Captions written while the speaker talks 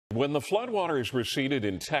When the floodwaters receded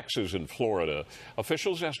in Texas and Florida,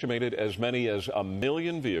 officials estimated as many as 1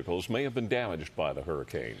 million vehicles may have been damaged by the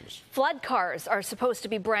hurricanes. Flood cars are supposed to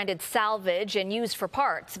be branded salvage and used for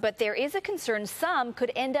parts, but there is a concern some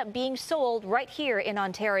could end up being sold right here in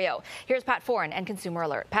Ontario. Here's Pat Foran and Consumer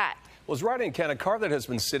Alert. Pat. Well, as writing, Ken, a car that has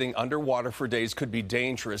been sitting underwater for days could be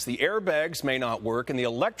dangerous. The airbags may not work and the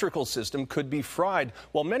electrical system could be fried.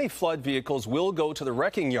 While many flood vehicles will go to the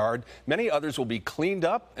wrecking yard, many others will be cleaned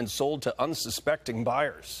up and sold to unsuspecting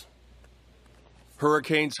buyers.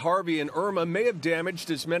 Hurricanes Harvey and Irma may have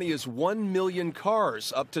damaged as many as 1 million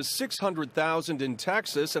cars, up to 600,000 in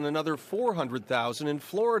Texas and another 400,000 in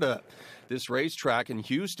Florida. This racetrack in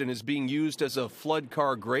Houston is being used as a flood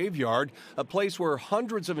car graveyard, a place where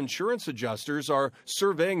hundreds of insurance adjusters are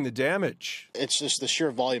surveying the damage. It's just the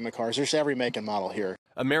sheer volume of cars. There's every make and model here.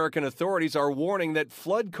 American authorities are warning that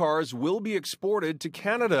flood cars will be exported to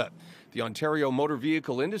Canada. The Ontario Motor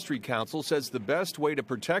Vehicle Industry Council says the best way to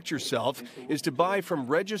protect yourself is to buy from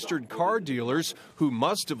registered car dealers who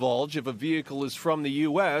must divulge if a vehicle is from the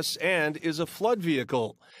U.S. and is a flood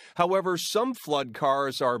vehicle. However, some flood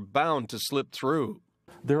cars are bound to slip through.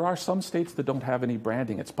 There are some states that don't have any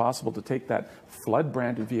branding. It's possible to take that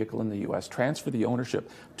flood-branded vehicle in the U.S., transfer the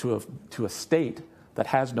ownership to a state that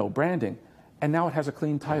has no branding, and now it has a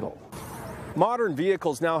clean title. Modern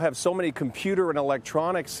vehicles now have so many computer and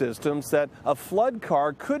electronic systems that a flood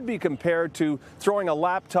car could be compared to throwing a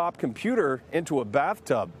laptop computer into a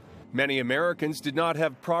bathtub. Many Americans did not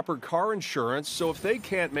have proper car insurance, so if they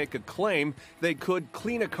can't make a claim, they could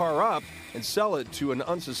clean a car up and sell it to an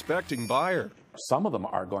unsuspecting buyer. Some of them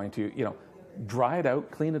are going to, dry it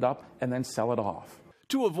out, clean it up, and then sell it off.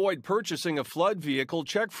 To avoid purchasing a flood vehicle,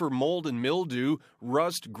 check for mold and mildew,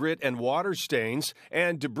 rust, grit, and water stains,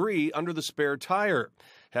 and debris under the spare tire.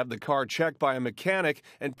 Have the car checked by a mechanic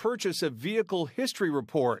and purchase a vehicle history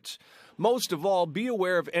report. Most of all, be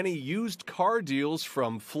aware of any used car deals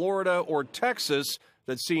from Florida or Texas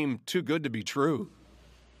that seem too good to be true.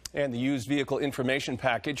 And the used vehicle information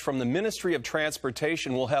package from the Ministry of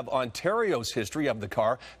Transportation will have Ontario's history of the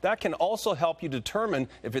car. That can also help you determine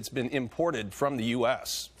if it's been imported from the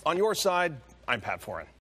U.S. On your side, I'm Pat Foran.